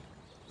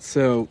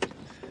So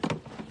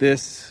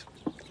this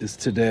is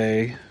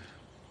today.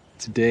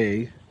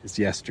 Today is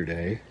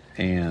yesterday,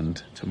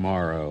 and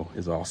tomorrow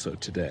is also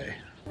today.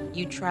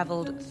 You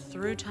traveled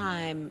through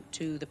time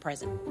to the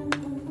present.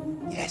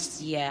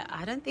 Yes. Yeah,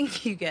 I don't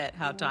think you get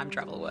how time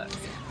travel works.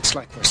 It's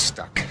like we're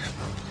stuck.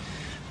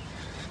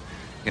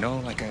 You know,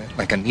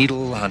 like a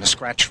needle on a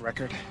scratch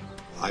record.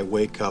 I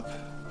wake up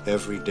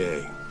every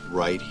day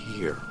right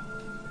here,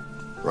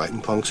 right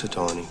in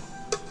Punxsutawney,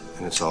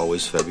 and it's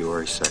always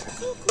February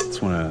 2nd.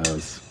 It's one of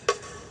those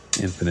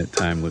infinite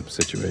time loop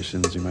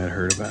situations you might have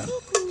heard about.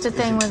 It's a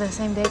thing where the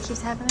same day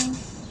keeps happening.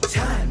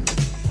 Time.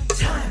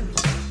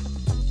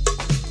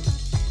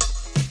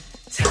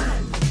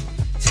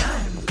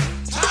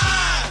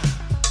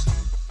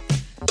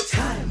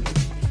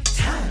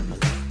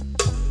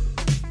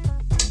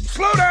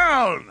 Slow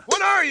down!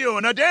 What are you,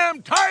 in a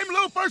damn time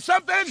loop or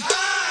something?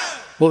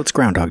 Well, it's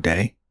Groundhog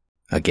Day.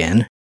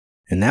 Again.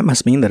 And that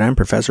must mean that I'm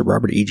Professor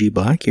Robert E.G.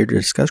 Black here to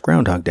discuss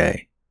Groundhog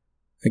Day.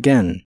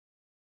 Again.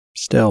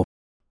 Still.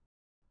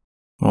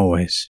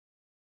 Always.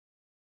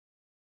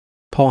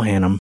 Paul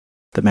Hannum,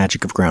 The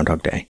Magic of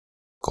Groundhog Day.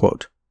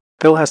 Quote,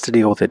 Phil has to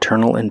deal with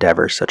eternal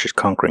endeavors such as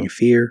conquering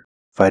fear,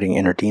 fighting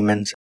inner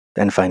demons,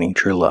 and finding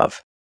true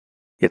love.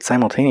 Yet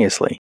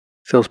simultaneously,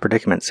 Phil's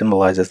predicament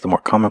symbolizes the more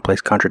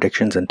commonplace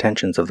contradictions and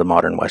tensions of the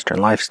modern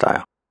Western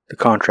lifestyle, the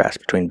contrast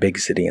between big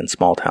city and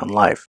small town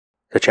life,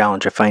 the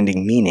challenge of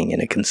finding meaning in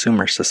a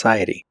consumer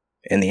society,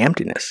 and the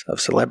emptiness of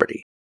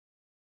celebrity.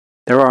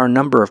 There are a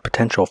number of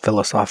potential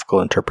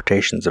philosophical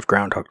interpretations of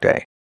Groundhog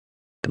Day.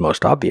 The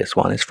most obvious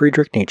one is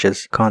Friedrich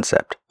Nietzsche's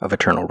concept of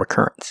eternal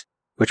recurrence,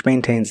 which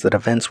maintains that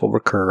events will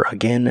recur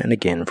again and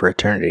again for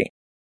eternity.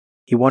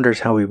 He wonders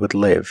how we would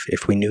live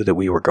if we knew that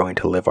we were going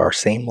to live our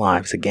same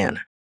lives again.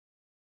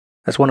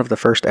 As one of the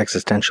first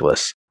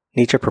existentialists,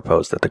 Nietzsche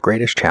proposed that the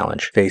greatest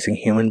challenge facing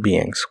human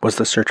beings was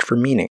the search for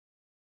meaning.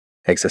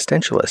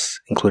 Existentialists,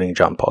 including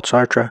Jean-Paul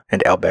Sartre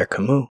and Albert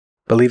Camus,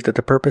 believed that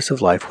the purpose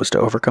of life was to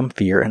overcome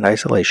fear and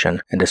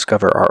isolation and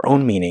discover our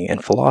own meaning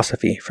and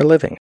philosophy for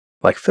living,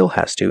 like Phil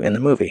has to in the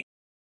movie.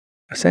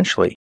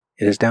 Essentially,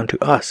 it is down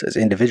to us as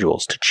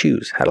individuals to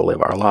choose how to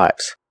live our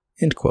lives.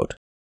 End quote.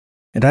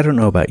 And I don't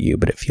know about you,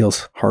 but it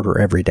feels harder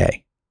every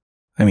day.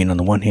 I mean, on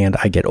the one hand,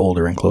 I get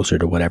older and closer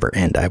to whatever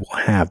end I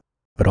will have,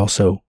 but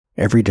also,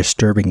 every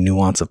disturbing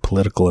nuance of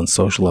political and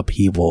social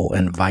upheaval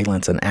and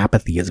violence and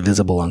apathy is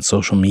visible on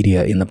social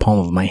media in the palm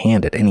of my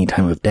hand at any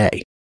time of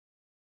day.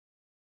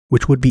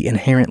 Which would be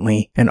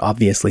inherently and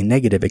obviously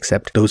negative,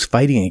 except those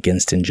fighting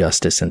against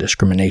injustice and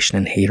discrimination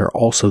and hate are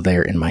also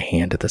there in my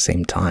hand at the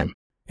same time.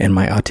 And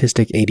my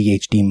autistic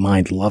ADHD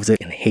mind loves it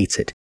and hates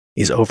it,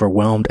 is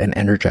overwhelmed and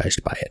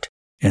energized by it.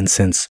 And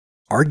since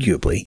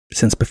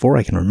before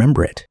I can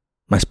remember it,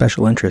 my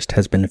special interest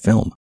has been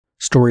film.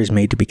 Stories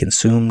made to be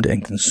consumed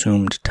and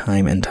consumed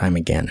time and time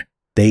again.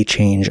 They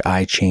change,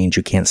 I change,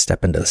 you can't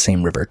step into the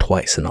same river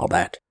twice and all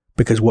that.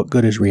 Because what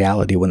good is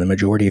reality when the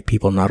majority of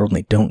people not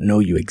only don't know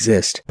you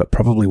exist, but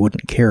probably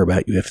wouldn't care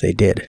about you if they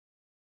did?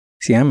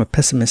 See, I'm a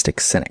pessimistic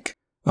cynic,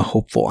 a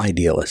hopeful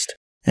idealist,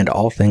 and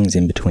all things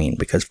in between,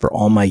 because for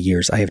all my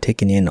years I have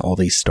taken in all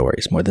these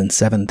stories, more than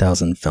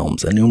 7,000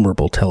 films,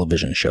 innumerable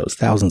television shows,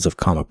 thousands of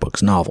comic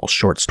books, novels,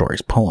 short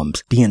stories,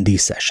 poems, D&D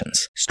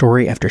sessions,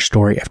 story after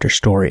story after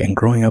story, and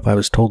growing up I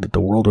was told that the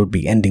world would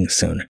be ending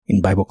soon,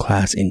 in Bible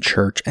class, in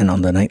church, and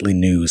on the nightly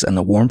news, and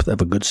the warmth of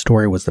a good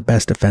story was the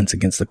best defense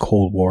against the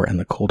Cold War and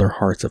the colder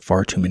hearts of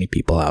far too many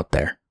people out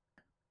there.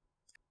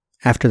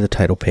 After the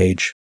title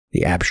page,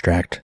 the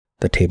abstract,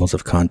 the tables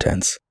of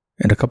contents,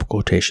 and a couple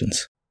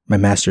quotations, my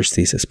master's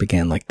thesis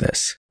began like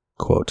this,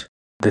 quote,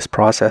 This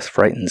process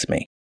frightens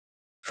me.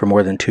 For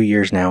more than 2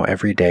 years now,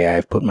 every day I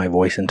have put my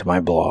voice into my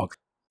blog,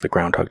 the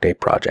Groundhog Day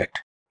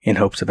Project, in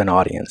hopes of an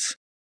audience,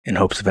 in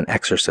hopes of an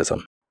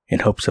exorcism, in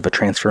hopes of a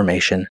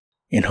transformation,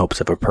 in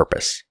hopes of a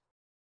purpose.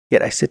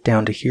 Yet I sit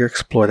down to here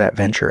explore that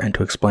venture and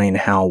to explain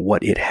how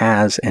what it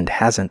has and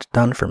hasn't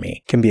done for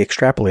me can be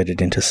extrapolated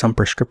into some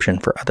prescription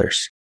for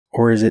others.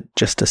 Or is it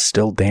just a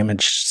still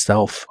damaged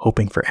self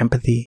hoping for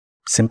empathy,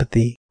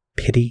 sympathy,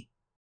 pity?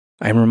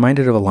 I am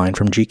reminded of a line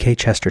from G.K.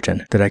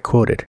 Chesterton that I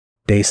quoted,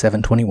 Day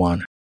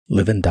 721,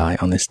 Live and Die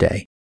on this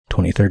day,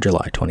 23rd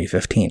July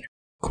 2015.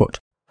 Quote,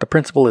 The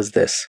principle is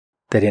this,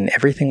 that in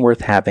everything worth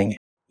having,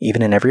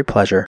 even in every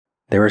pleasure,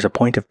 there is a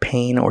point of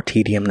pain or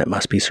tedium that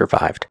must be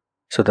survived,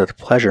 so that the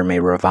pleasure may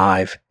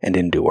revive and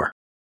endure.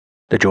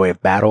 The joy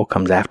of battle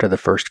comes after the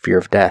first fear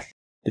of death.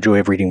 The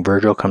joy of reading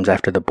Virgil comes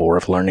after the bore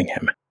of learning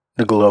him.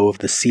 The glow of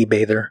the sea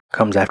bather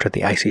comes after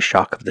the icy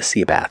shock of the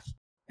sea bath.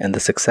 And the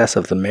success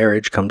of the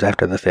marriage comes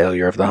after the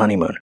failure of the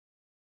honeymoon.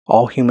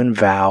 All human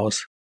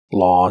vows,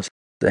 laws,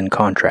 and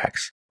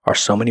contracts are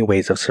so many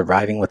ways of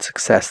surviving with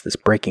success this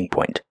breaking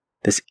point,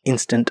 this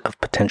instant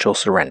of potential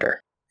surrender.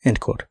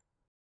 End quote.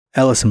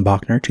 Ellis and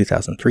Bachner,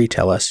 2003,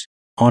 tell us,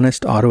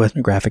 honest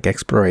autoethnographic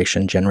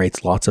exploration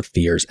generates lots of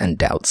fears and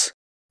doubts,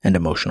 and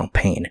emotional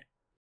pain.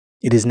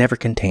 It is never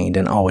contained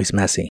and always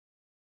messy.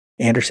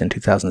 Anderson,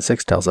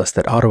 2006, tells us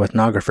that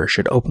autoethnographers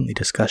should openly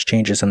discuss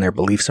changes in their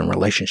beliefs and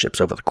relationships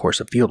over the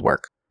course of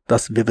fieldwork,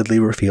 thus vividly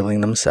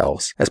revealing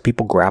themselves as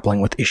people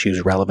grappling with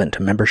issues relevant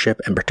to membership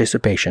and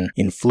participation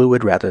in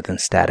fluid rather than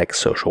static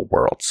social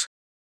worlds.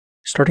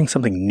 Starting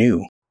something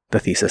new, the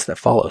thesis that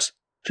follows,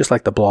 just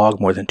like the blog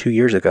more than 2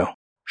 years ago,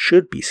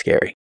 should be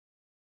scary.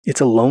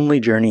 It's a lonely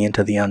journey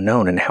into the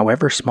unknown, and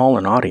however small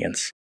an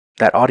audience,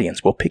 that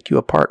audience will pick you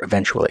apart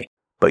eventually.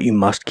 But you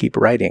must keep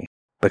writing,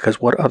 because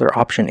what other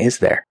option is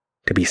there?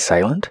 To be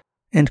silent?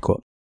 End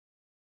quote.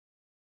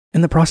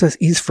 And the process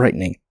is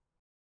frightening.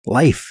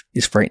 Life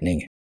is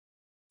frightening.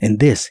 And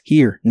this,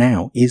 here,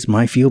 now, is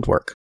my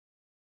fieldwork.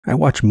 I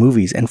watch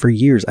movies, and for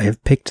years I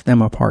have picked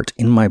them apart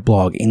in my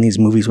blog, in these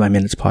Movies by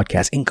Minutes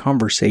podcasts, in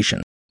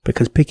conversation,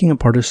 because picking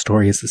apart a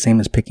story is the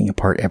same as picking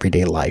apart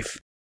everyday life.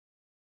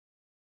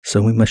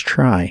 So we must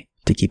try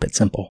to keep it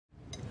simple.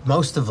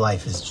 Most of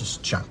life is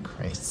just junk,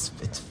 right?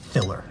 It's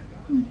filler.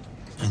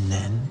 And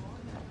then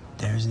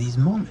there's these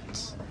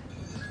moments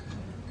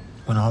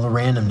when all the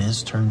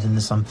randomness turns into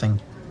something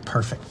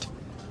perfect.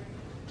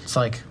 It's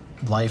like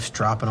life's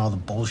dropping all the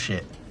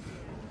bullshit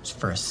just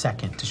for a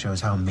second to show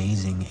us how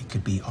amazing it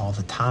could be all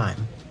the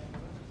time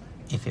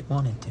if it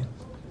wanted to.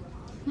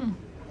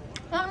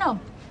 I don't know.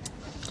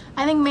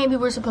 I think maybe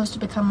we're supposed to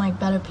become like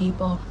better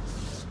people.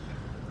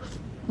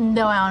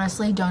 Though I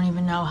honestly don't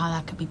even know how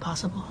that could be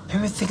possible.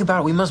 Ever think about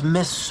it? We must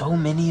miss so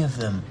many of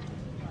them.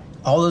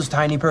 All those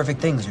tiny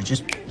perfect things are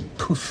just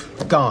poof,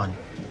 gone,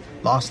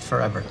 lost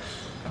forever.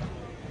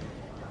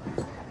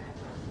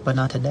 But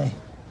not today.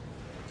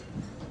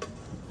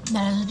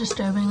 That is a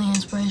disturbingly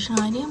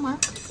inspirational idea, Mark.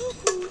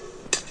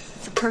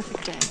 It's a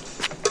perfect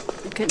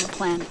day. You couldn't have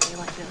planned a day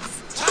like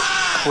this.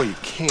 Well, you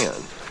can.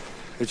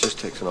 It just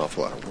takes an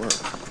awful lot of work.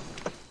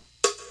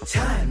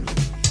 Time.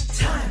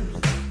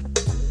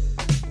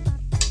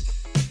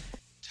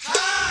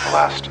 The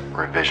last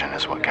revision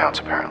is what counts,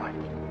 apparently.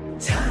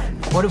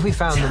 What if we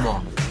found them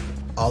all?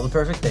 All the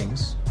perfect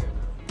things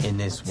in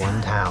this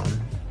one town,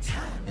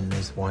 in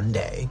this one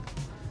day.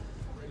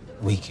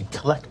 We could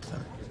collect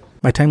them.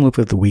 My time loop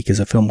of the week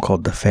is a film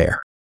called The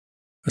Fair.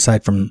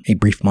 Aside from a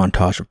brief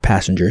montage of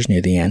passengers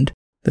near the end,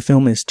 the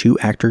film is 2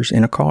 actors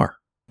in a car,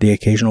 the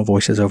occasional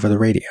voices over the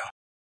radio.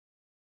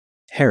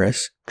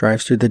 Harris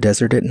drives through the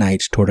desert at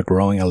night toward a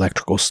growing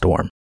electrical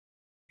storm.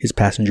 His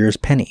passenger is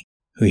Penny,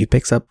 who he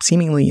picks up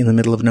seemingly in the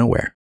middle of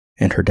nowhere,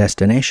 and her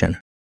destination,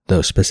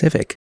 though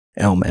specific,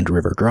 Elm and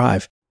River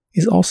Drive,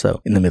 is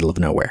also in the middle of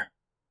nowhere.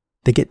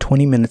 They get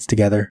 20 minutes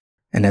together,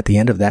 and at the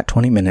end of that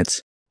 20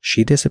 minutes,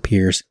 she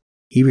disappears,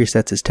 he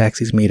resets his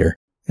taxi's meter,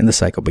 and the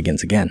cycle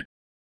begins again.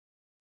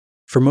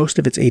 For most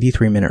of its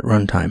 83-minute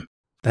runtime,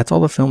 that's all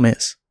the film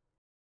is.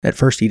 At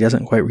first he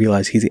doesn't quite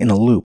realize he's in a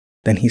loop,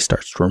 then he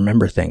starts to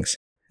remember things,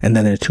 and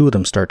then the two of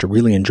them start to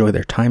really enjoy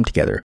their time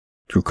together,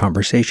 through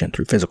conversation,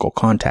 through physical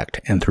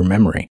contact, and through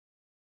memory.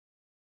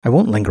 I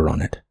won't linger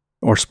on it,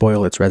 or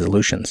spoil its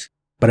resolutions,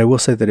 but I will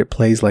say that it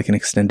plays like an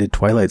extended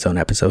Twilight Zone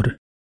episode,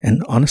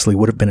 and honestly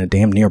would have been a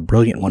damn near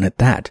brilliant one at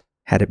that,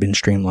 had it been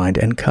streamlined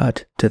and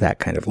cut to that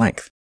kind of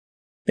length.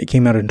 It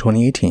came out in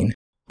 2018,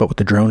 but with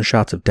the drone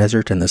shots of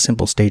desert and the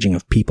simple staging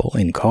of people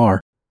in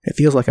car, it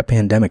feels like a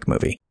pandemic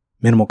movie.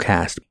 Minimal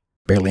cast,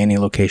 barely any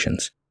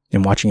locations,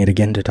 and watching it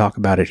again to talk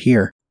about it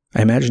here,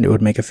 I imagined it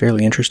would make a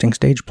fairly interesting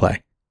stage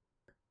play.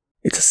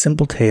 It's a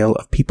simple tale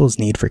of people's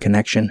need for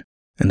connection,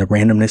 and the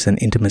randomness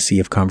and intimacy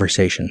of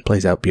conversation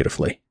plays out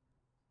beautifully.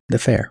 The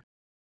Fair.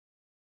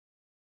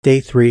 Day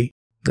 3,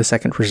 the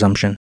second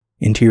resumption,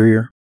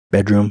 interior,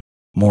 bedroom,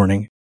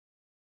 morning.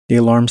 The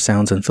alarm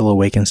sounds and Phil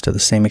awakens to the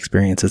same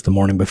experience as the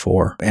morning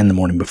before and the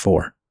morning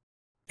before.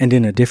 And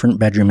in a different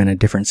bedroom in a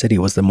different city,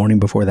 was the morning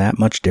before that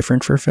much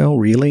different for Phil,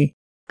 really?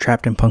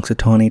 Trapped in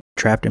Punxsutawney,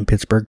 trapped in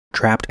Pittsburgh,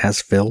 trapped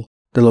as Phil?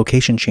 The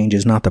location change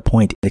is not the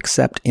point,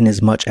 except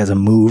inasmuch as a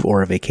move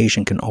or a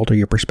vacation can alter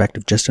your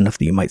perspective just enough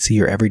that you might see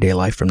your everyday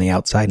life from the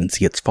outside and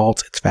see its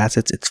faults, its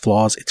facets, its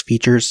flaws, its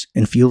features,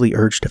 and feel the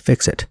urge to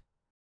fix it.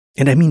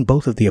 And I mean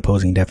both of the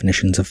opposing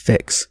definitions of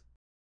fix.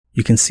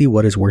 You can see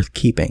what is worth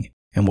keeping,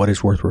 and what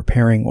is worth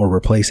repairing or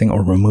replacing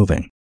or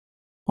removing.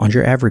 On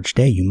your average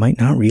day, you might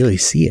not really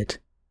see it.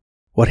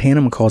 What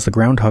Hannum calls the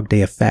Groundhog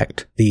Day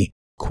effect, the,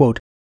 quote,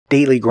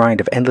 daily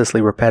grind of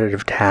endlessly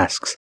repetitive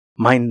tasks,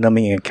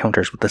 mind-numbing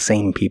encounters with the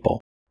same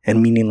people,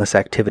 and meaningless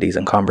activities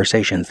and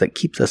conversations that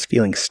keeps us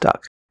feeling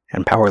stuck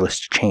and powerless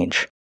to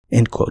change,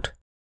 end quote.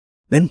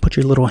 Then put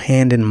your little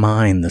hand in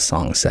mine, the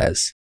song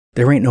says.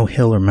 There ain't no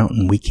hill or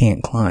mountain we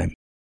can't climb.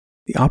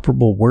 The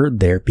operable word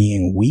there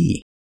being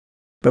we.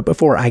 But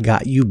before I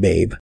got you,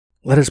 babe,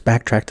 let us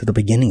backtrack to the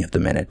beginning of the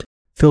minute,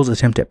 Phil's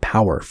attempt at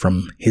power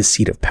from his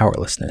seat of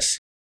powerlessness.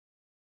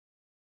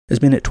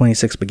 As minute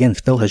 26 begins,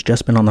 Phil has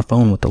just been on the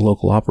phone with the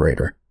local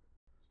operator.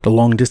 The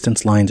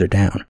long-distance lines are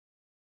down.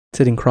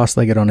 Sitting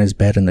cross-legged on his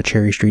bed in the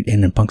Cherry Street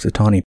Inn in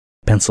Punxsutawney,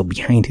 pencil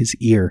behind his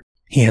ear,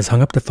 he has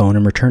hung up the phone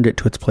and returned it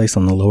to its place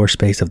on the lower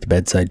space of the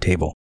bedside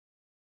table.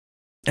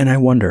 And I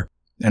wonder,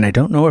 and I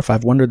don't know if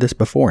I've wondered this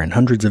before in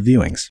hundreds of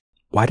viewings,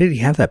 why did he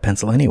have that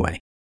pencil anyway?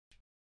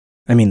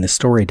 I mean, the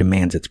story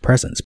demands its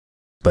presence,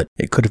 but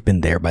it could have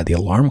been there by the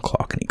alarm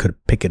clock and he could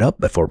pick it up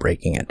before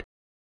breaking it.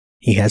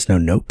 He has no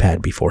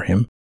notepad before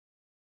him.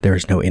 There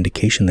is no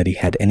indication that he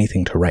had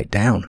anything to write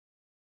down.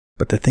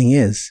 But the thing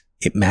is,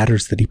 it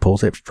matters that he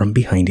pulls it from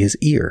behind his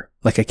ear,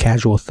 like a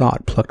casual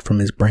thought plucked from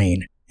his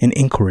brain, an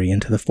inquiry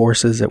into the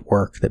forces at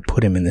work that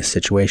put him in this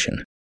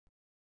situation.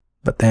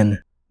 But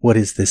then, what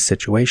is this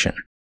situation?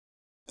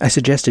 I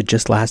suggested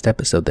just last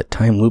episode that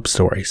time loop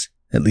stories,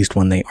 at least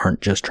when they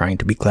aren't just trying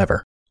to be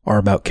clever, are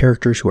about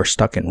characters who are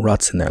stuck in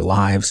ruts in their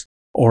lives,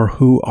 or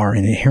who are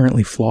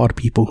inherently flawed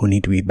people who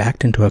need to be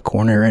backed into a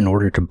corner in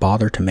order to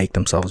bother to make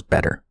themselves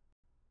better.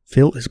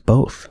 Phil is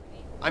both.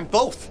 I'm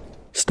both.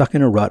 Stuck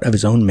in a rut of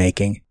his own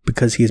making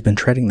because he has been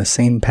treading the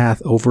same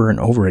path over and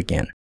over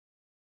again.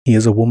 He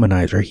is a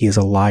womanizer, he is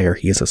a liar,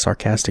 he is a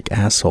sarcastic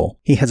asshole.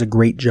 He has a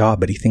great job,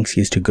 but he thinks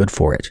he is too good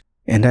for it.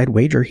 And I'd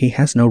wager he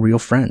has no real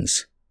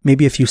friends.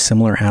 Maybe a few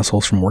similar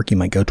assholes from work he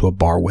might go to a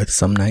bar with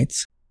some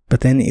nights. But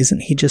then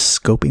isn't he just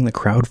scoping the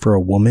crowd for a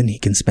woman he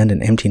can spend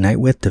an empty night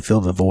with to fill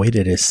the void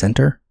at his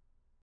center?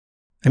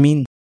 I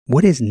mean,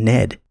 what is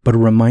Ned but a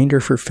reminder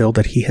for Phil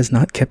that he has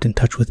not kept in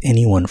touch with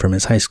anyone from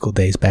his high school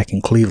days back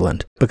in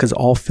Cleveland, because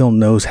all Phil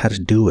knows how to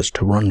do is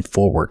to run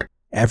forward,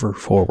 ever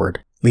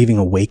forward, leaving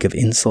a wake of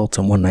insults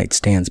and one-night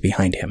stands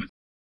behind him.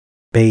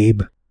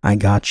 Babe, I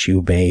got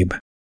you, babe.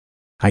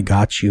 I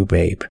got you,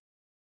 babe.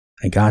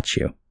 I got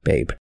you,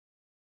 babe.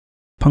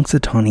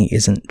 Punxsutawney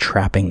isn't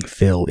trapping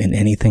Phil in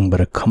anything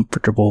but a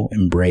comfortable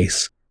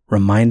embrace,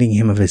 reminding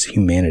him of his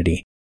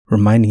humanity,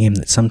 reminding him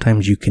that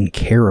sometimes you can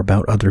care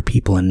about other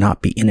people and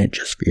not be in it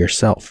just for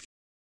yourself.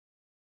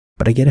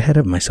 But I get ahead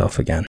of myself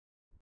again.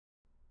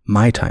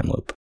 My time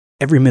loop.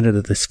 Every minute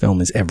of this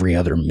film is every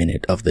other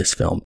minute of this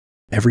film.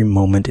 Every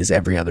moment is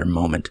every other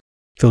moment.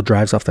 Phil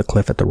drives off the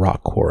cliff at the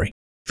rock quarry.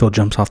 Phil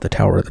jumps off the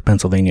tower at the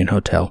Pennsylvania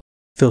Hotel.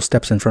 Phil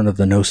steps in front of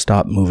the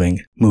no-stop moving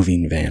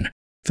van.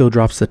 Phil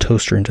drops the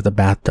toaster into the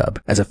bathtub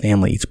as a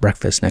family eats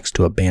breakfast next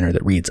to a banner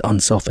that reads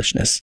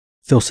unselfishness.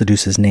 Phil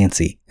seduces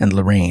Nancy and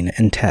Lorraine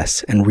and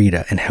Tess and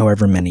Rita and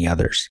however many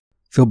others.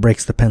 Phil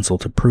breaks the pencil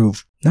to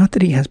prove not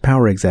that he has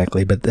power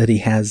exactly, but that he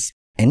has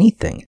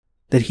anything.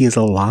 That he is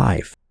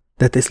alive.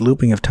 That this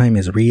looping of time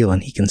is real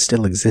and he can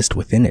still exist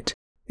within it.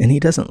 And he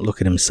doesn't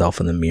look at himself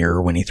in the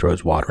mirror when he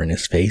throws water in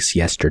his face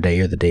yesterday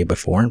or the day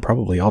before and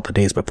probably all the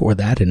days before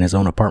that in his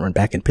own apartment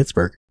back in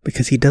Pittsburgh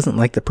because he doesn't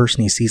like the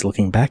person he sees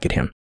looking back at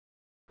him.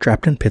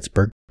 Trapped in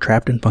Pittsburgh,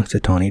 trapped in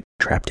Punxsutawney,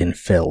 trapped in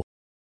Phil.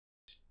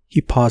 He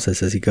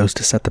pauses as he goes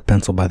to set the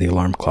pencil by the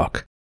alarm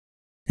clock.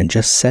 And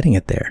just setting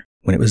it there,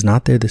 when it was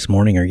not there this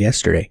morning or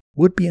yesterday,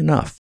 would be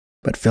enough.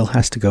 But Phil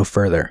has to go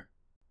further.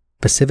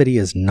 Passivity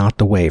is not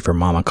the way for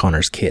Mama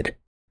Connor's kid.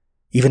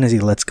 Even as he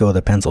lets go of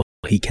the pencil,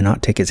 he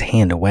cannot take his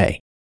hand away.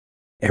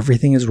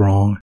 Everything is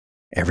wrong.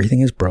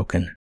 Everything is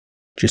broken.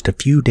 Just a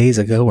few days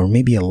ago, or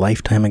maybe a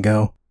lifetime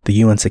ago, the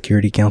UN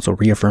Security Council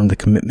reaffirmed the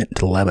commitment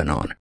to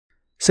Lebanon.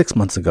 6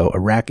 months ago,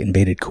 Iraq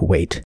invaded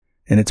Kuwait,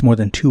 and it's more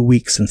than 2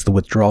 weeks since the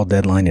withdrawal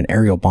deadline and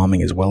aerial bombing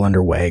is well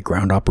underway.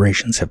 Ground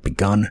operations have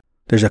begun.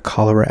 There's a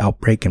cholera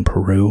outbreak in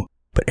Peru,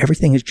 but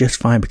everything is just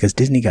fine because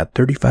Disney got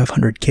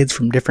 3,500 kids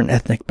from different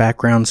ethnic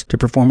backgrounds to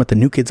perform with the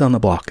New Kids on the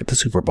Block at the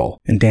Super Bowl,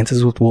 and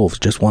Dances with Wolves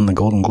just won the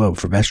Golden Globe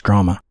for Best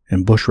Drama,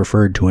 and Bush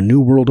referred to a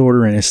new world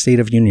order in his State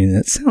of Union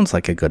that sounds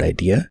like a good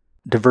idea.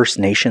 Diverse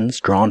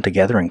nations drawn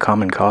together in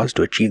common cause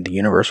to achieve the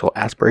universal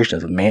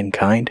aspirations of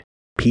mankind,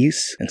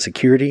 peace and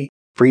security,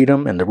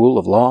 freedom and the rule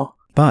of law.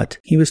 But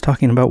he was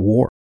talking about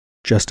war.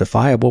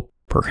 Justifiable,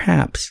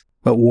 perhaps,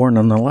 but war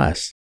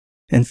nonetheless.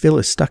 And Phil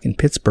is stuck in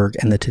Pittsburgh,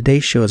 and the Today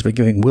Show has been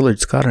giving Willard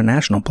Scott a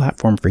national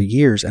platform for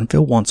years, and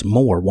Phil wants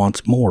more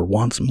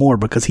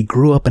because he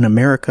grew up in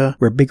America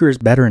where bigger is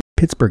better and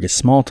Pittsburgh is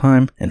small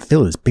time and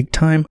Phil is big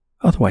time.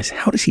 Otherwise,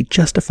 how does he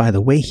justify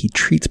the way he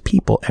treats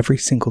people every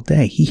single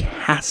day? He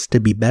has to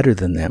be better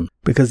than them,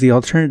 because the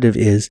alternative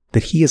is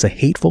that he is a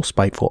hateful,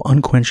 spiteful,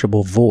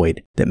 unquenchable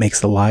void that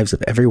makes the lives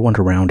of everyone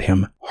around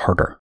him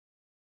harder.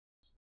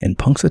 And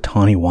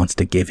Punxsutawney wants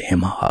to give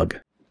him a hug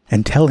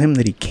and tell him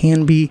that he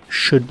can be,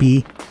 should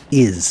be,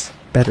 is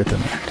better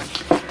than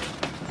that.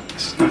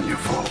 This is not your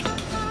fault.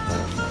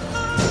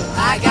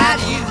 I got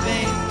you,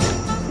 babe.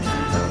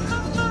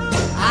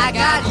 I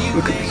got you,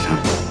 Look at babe. me, son.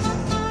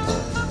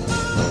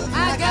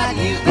 I got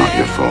you, It's not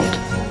your babe. fault.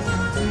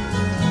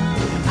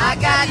 I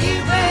got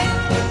you, babe.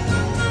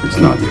 It's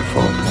not your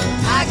fault.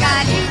 I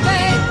got you,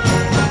 babe.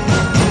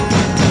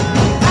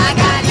 I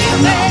got you,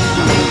 babe.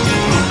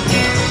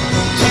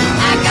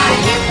 I got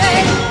you,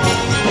 babe.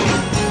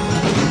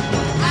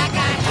 I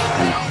got you,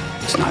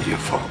 babe. It's not your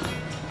fault.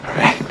 All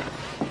right?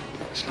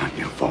 It's not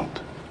your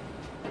fault.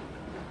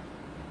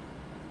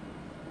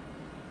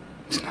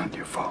 It's not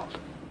your fault.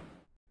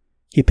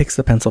 He picks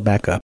the pencil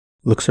back up,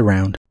 looks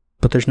around,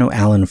 but there's no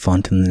Alan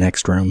Funt in the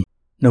next room.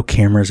 No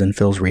cameras in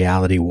Phil's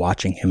reality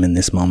watching him in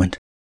this moment.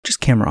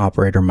 Just camera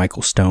operator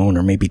Michael Stone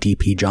or maybe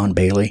DP John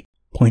Bailey,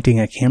 pointing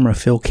a camera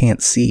Phil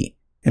can't see.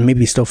 And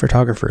maybe still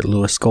photographer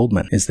Louis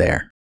Goldman is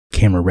there,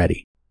 camera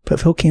ready. But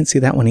Phil can't see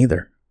that one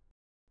either.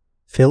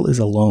 Phil is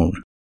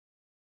alone.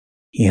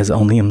 He has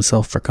only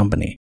himself for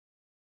company.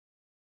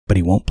 But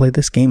he won't play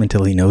this game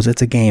until he knows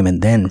it's a game,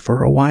 and then,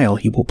 for a while,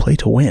 he will play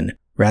to win,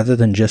 rather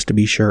than just to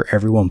be sure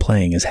everyone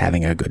playing is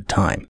having a good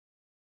time.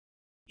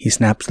 He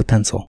snaps the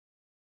pencil.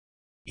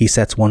 He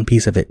sets one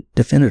piece of it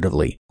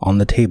definitively on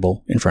the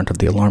table in front of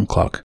the alarm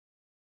clock.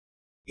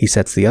 He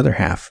sets the other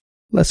half,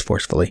 less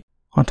forcefully,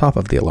 on top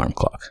of the alarm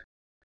clock.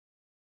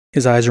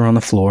 His eyes are on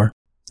the floor,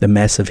 the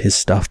mess of his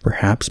stuff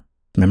perhaps,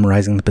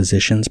 memorizing the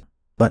positions,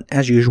 but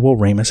as usual,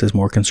 Ramus is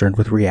more concerned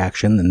with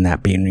reaction than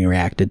that being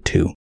reacted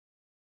to.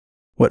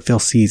 What Phil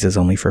sees is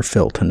only for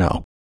Phil to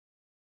know.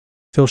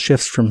 Phil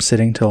shifts from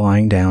sitting to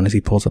lying down as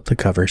he pulls up the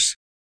covers.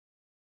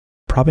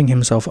 Propping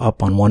himself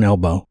up on one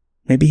elbow,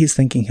 maybe he's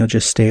thinking he'll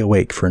just stay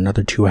awake for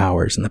another 2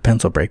 hours and the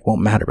pencil break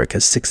won't matter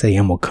because 6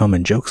 a.m. will come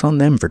and joke's on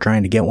them for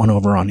trying to get one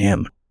over on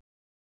him.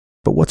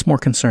 But what's more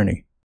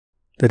concerning?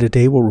 That a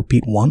day will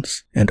repeat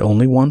once and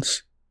only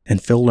once,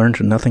 and Phil learned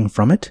nothing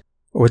from it?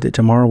 Or that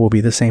tomorrow will be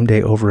the same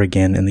day over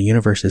again and the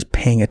universe is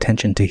paying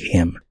attention to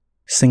him,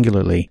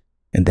 singularly,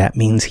 and that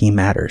means he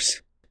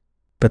matters.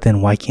 But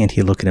then why can't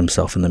he look at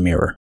himself in the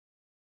mirror?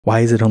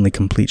 Why is it only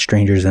complete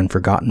strangers and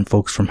forgotten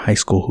folks from high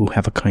school who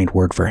have a kind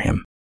word for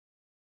him?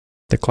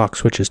 The clock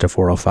switches to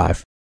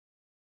 4:05.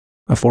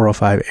 A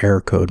 4:05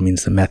 error code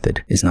means the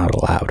method is not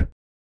allowed.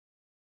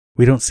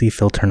 We don't see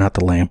Phil turn out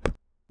the lamp.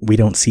 We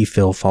don't see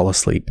Phil fall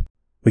asleep.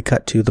 We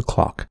cut to the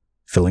clock,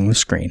 filling the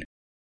screen.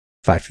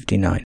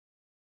 5:59.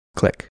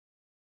 Click.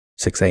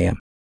 6 a.m.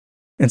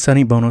 And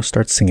Sonny Bono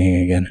starts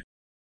singing again.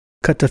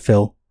 Cut to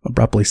Phil,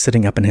 abruptly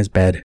sitting up in his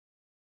bed.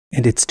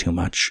 And it's too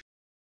much.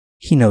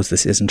 He knows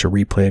this isn't a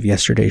replay of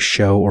yesterday's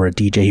show or a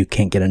DJ who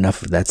can't get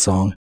enough of that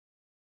song.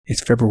 It's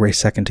February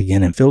 2nd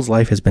again, and Phil's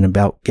life has been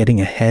about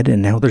getting ahead,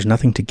 and now there's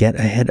nothing to get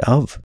ahead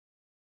of.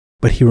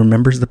 But he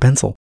remembers the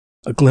pencil,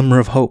 a glimmer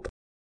of hope.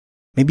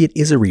 Maybe it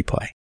is a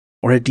replay,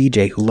 or a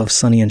DJ who loves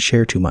Sonny and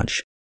Cher too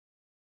much.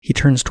 He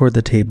turns toward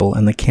the table,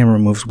 and the camera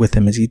moves with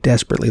him as he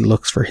desperately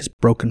looks for his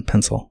broken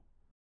pencil.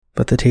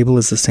 But the table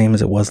is the same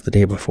as it was the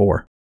day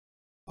before.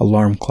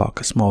 Alarm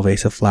clock, a small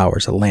vase of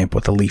flowers, a lamp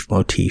with a leaf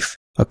motif,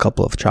 a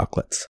couple of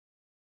chocolates.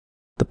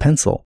 The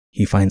pencil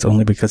he finds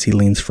only because he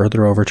leans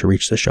further over to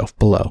reach the shelf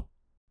below.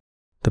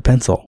 The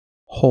pencil,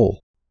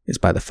 whole, is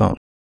by the phone.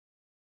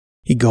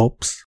 He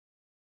gulps.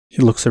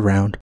 He looks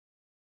around.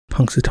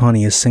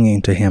 Punxsutawney is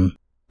singing to him,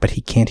 but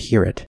he can't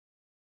hear it.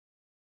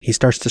 He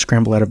starts to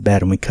scramble out of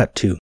bed and we cut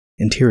to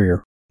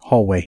interior,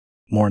 hallway,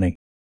 morning.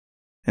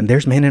 And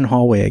there's man in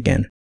hallway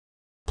again.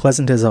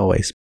 Pleasant as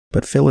always,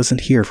 but Phil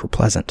isn't here for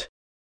pleasant.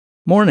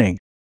 Morning!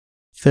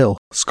 Phil,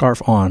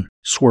 scarf on,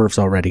 swerves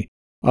already.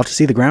 Off to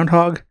see the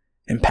groundhog?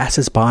 And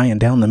passes by and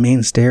down the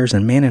main stairs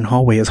and man in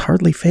hallway is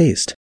hardly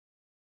fazed.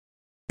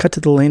 Cut to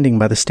the landing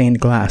by the stained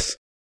glass.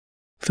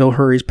 Phil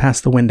hurries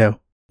past the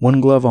window, one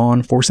glove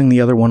on, forcing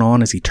the other one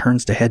on as he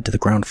turns to head to the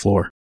ground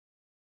floor.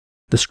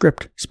 The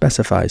script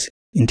specifies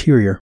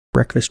interior,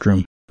 breakfast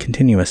room,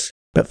 continuous,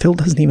 but Phil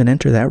doesn't even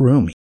enter that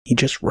room. He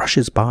just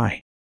rushes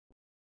by.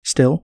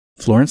 Still,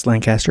 Florence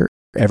Lancaster,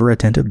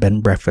 ever-attentive bed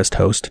and breakfast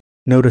host,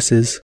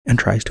 notices and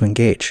tries to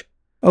engage.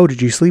 Oh,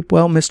 did you sleep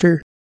well,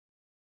 mister?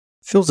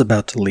 Phil's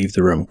about to leave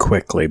the room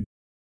quickly.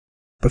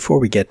 Before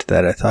we get to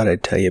that, I thought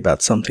I'd tell you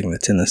about something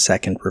that's in the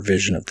second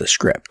revision of the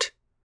script.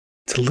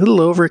 It's a little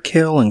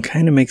overkill and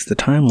kind of makes the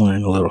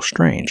timeline a little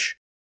strange.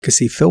 Because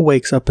see, Phil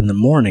wakes up in the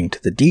morning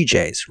to the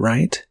DJs,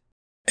 right?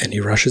 And he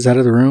rushes out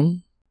of the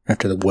room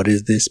after the "What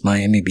is this,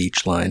 Miami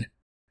Beach" line.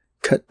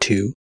 Cut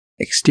to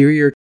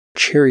exterior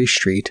Cherry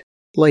Street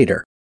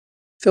later.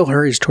 Phil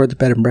hurries toward the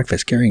bed and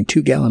breakfast carrying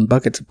 2-gallon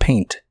buckets of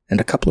paint and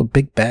a couple of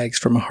big bags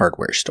from a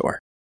hardware store.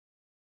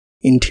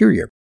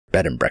 Interior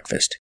bed and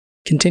breakfast.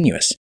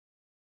 Continuous.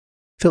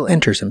 Phil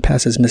enters and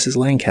passes Mrs.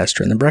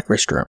 Lancaster in the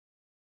breakfast room.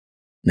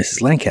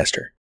 Mrs.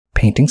 Lancaster,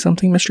 painting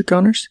something, Mr.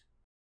 Connors?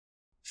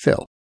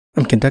 Phil,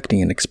 I'm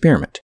conducting an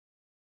experiment.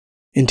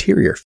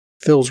 Interior,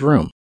 Phil's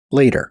room,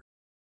 later.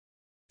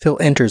 Phil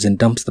enters and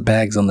dumps the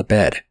bags on the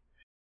bed.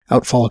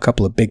 Out fall a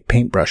couple of big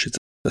paintbrushes,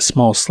 a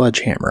small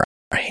sledgehammer,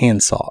 a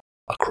handsaw,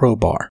 a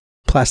crowbar,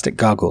 plastic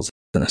goggles,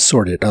 and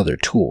assorted other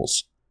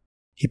tools.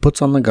 He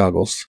puts on the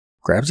goggles,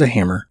 grabs a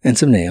hammer and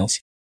some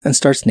nails, and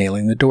starts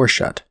nailing the door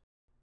shut.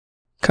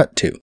 Cut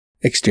to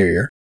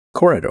exterior,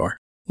 corridor,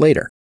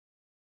 later.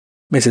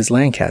 Mrs.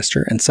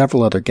 Lancaster and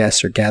several other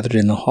guests are gathered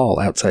in the hall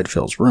outside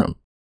Phil's room.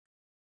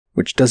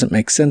 Which doesn't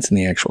make sense in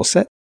the actual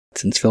set,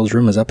 since Phil's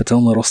room is up its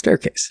own little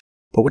staircase.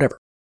 But whatever.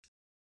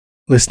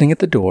 Listening at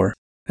the door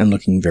and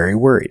looking very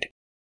worried.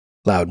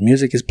 Loud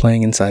music is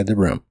playing inside the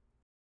room.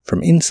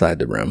 From inside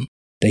the room,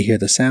 they hear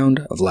the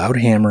sound of loud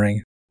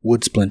hammering,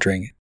 wood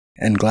splintering,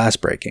 and glass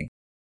breaking.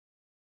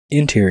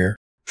 Interior,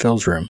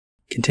 Phil's room,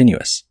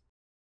 continuous.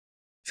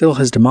 Phil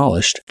has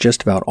demolished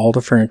just about all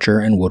the furniture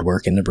and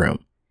woodwork in the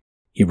room.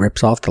 He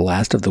rips off the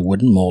last of the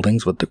wooden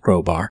moldings with the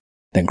crowbar,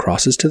 then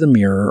crosses to the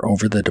mirror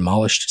over the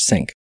demolished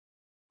sink.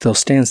 Phil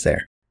stands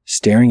there,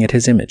 staring at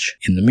his image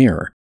in the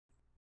mirror.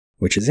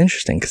 Which is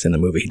interesting because in the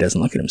movie he doesn't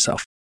look at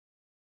himself.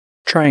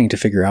 Trying to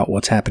figure out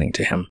what's happening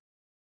to him.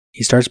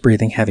 He starts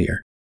breathing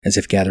heavier, as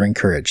if gathering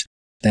courage.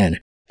 Then,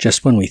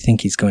 just when we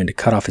think he's going to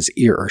cut off his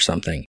ear or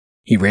something,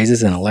 he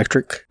raises an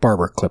electric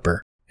barber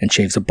clipper and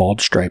shaves a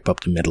bald stripe up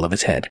the middle of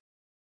his head.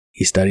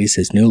 He studies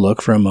his new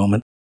look for a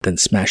moment, then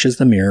smashes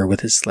the mirror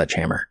with his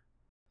sledgehammer.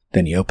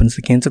 Then he opens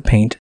the cans of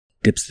paint,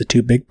 dips the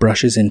 2 big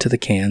brushes into the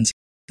cans,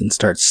 and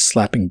starts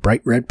slapping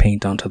bright red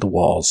paint onto the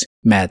walls,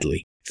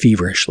 madly,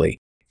 feverishly,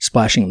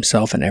 splashing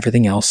himself and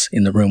everything else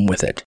in the room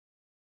with it.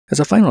 As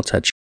a final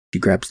touch, he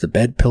grabs the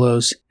bed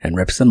pillows and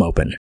rips them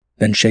open,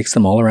 then shakes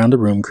them all around the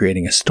room,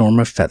 creating a storm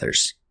of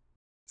feathers.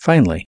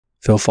 Finally,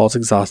 Phil falls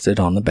exhausted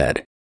on the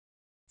bed.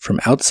 From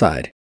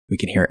outside, we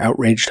can hear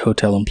outraged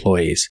hotel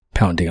employees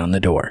pounding on the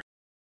door.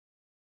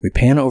 We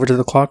pan over to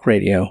the clock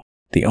radio,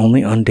 the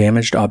only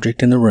undamaged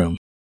object in the room.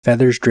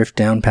 Feathers drift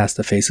down past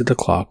the face of the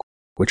clock,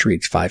 which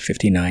reads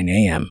 5:59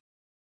 a.m.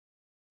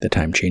 The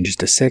time changes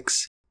to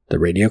 6, the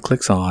radio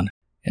clicks on,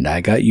 and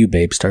I Got You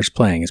Babe starts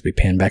playing as we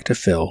pan back to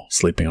Phil,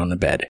 sleeping on the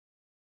bed.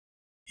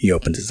 He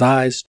opens his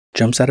eyes,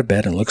 jumps out of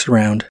bed, and looks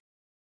around.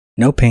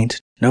 No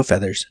paint, no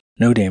feathers,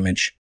 no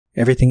damage.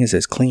 Everything is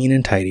as clean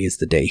and tidy as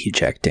the day he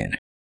checked in.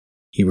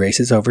 He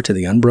races over to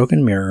the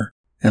unbroken mirror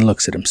and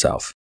looks at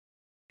himself.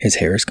 His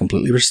hair is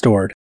completely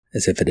restored,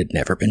 as if it had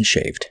never been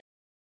shaved.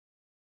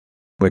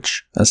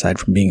 Which, aside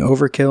from being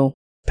overkill,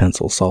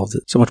 pencil solves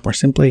it so much more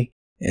simply.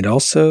 It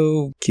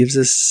also gives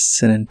us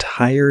an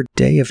entire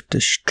day of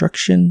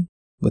destruction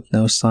with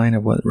no sign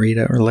of what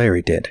Rita or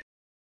Larry did.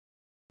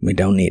 We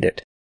don't need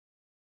it.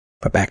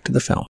 But back to the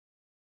film.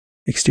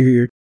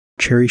 Exterior,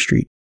 Cherry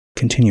Street,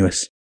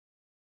 continuous.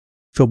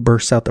 Phil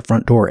bursts out the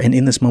front door, and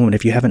in this moment,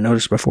 if you haven't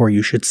noticed before,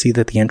 you should see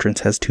that the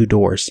entrance has 2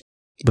 doors,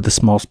 with a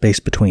small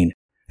space between,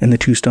 and the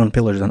 2 stone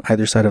pillars on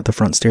either side of the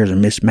front stairs are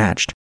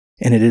mismatched.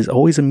 And it has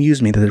always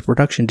amused me that the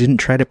production didn't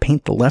try to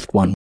paint the left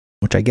one,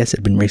 which I guess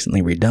had been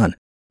recently redone,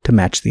 to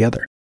match the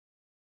other.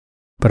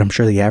 But I'm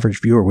sure the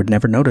average viewer would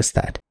never notice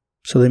that,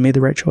 so they made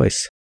the right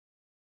choice.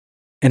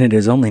 And it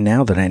is only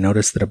now that I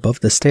notice that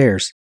above the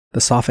stairs, the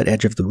soffit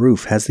edge of the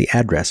roof has the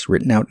address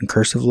written out in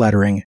cursive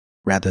lettering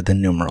rather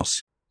than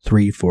numerals,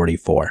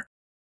 344.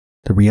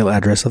 The real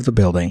address of the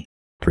building,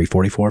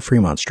 344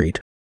 Fremont Street,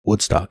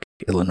 Woodstock,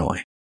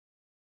 Illinois.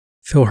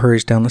 Phil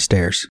hurries down the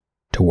stairs,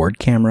 toward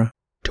camera,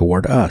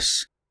 toward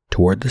us,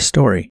 toward the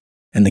story,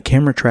 and the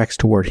camera tracks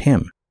toward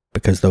him,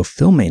 because though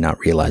Phil may not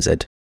realize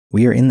it,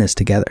 we are in this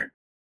together.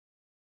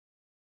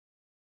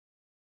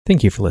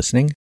 Thank you for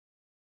listening.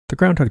 The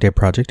Groundhog Day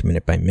Project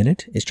Minute by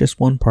Minute is just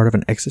one part of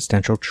an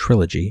existential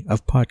trilogy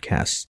of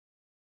podcasts.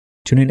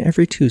 Tune in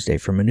every Tuesday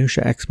for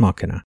Minutia Ex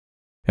Machina,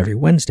 every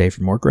Wednesday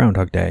for more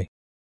Groundhog Day,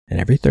 and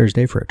every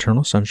Thursday for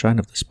Eternal Sunshine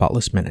of the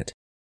Spotless Minute.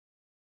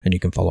 And you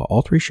can follow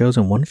all 3 shows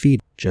in one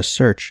feed, just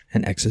search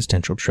an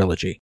existential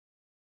trilogy.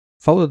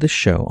 Follow this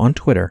show on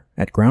Twitter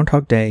at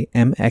Groundhog Day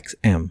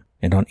MXM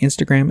and on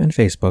Instagram and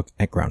Facebook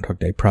at Groundhog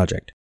Day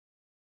Project.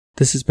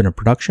 This has been a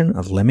production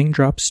of Lemming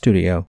Drops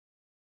Studio.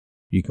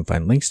 You can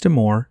find links to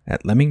more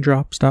at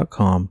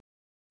lemmingdrops.com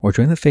or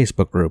join the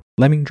Facebook group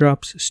Lemming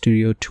Drops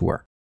Studio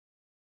Tour.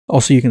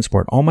 Also, you can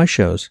support all my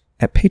shows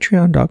at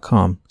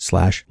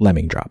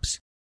patreon.com/lemmingdrops.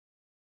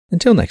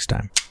 Until next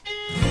time.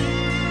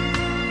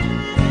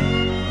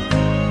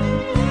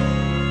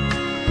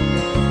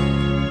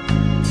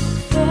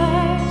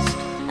 First,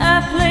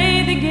 I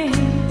play the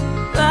game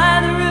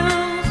by the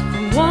rules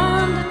from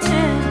 1 to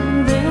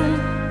 10.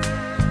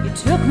 Then you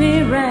took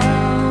me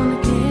round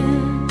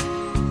again.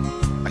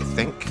 I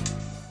think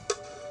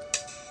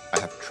I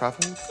have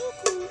traveled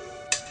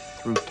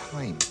through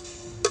time.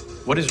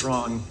 What is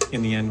wrong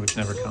in the end which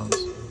never comes?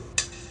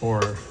 Or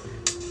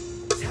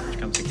which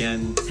comes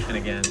again and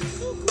again,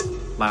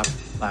 lapping,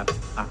 like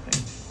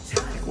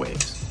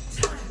waves.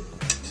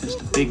 Since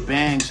the Big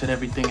Bang set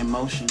everything in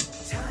motion,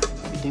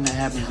 everything that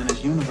happens in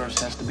this universe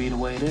has to be the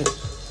way it is.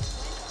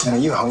 Man, are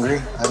you hungry?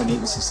 I haven't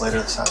eaten since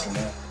later this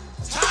afternoon.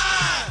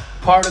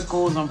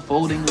 Particles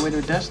unfolding the way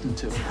they're destined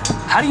to.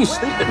 How do you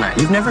sleep at night?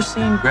 You've never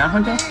seen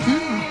Groundhog Day?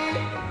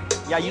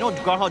 Yeah, you know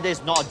Groundhog Day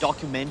is not a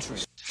documentary.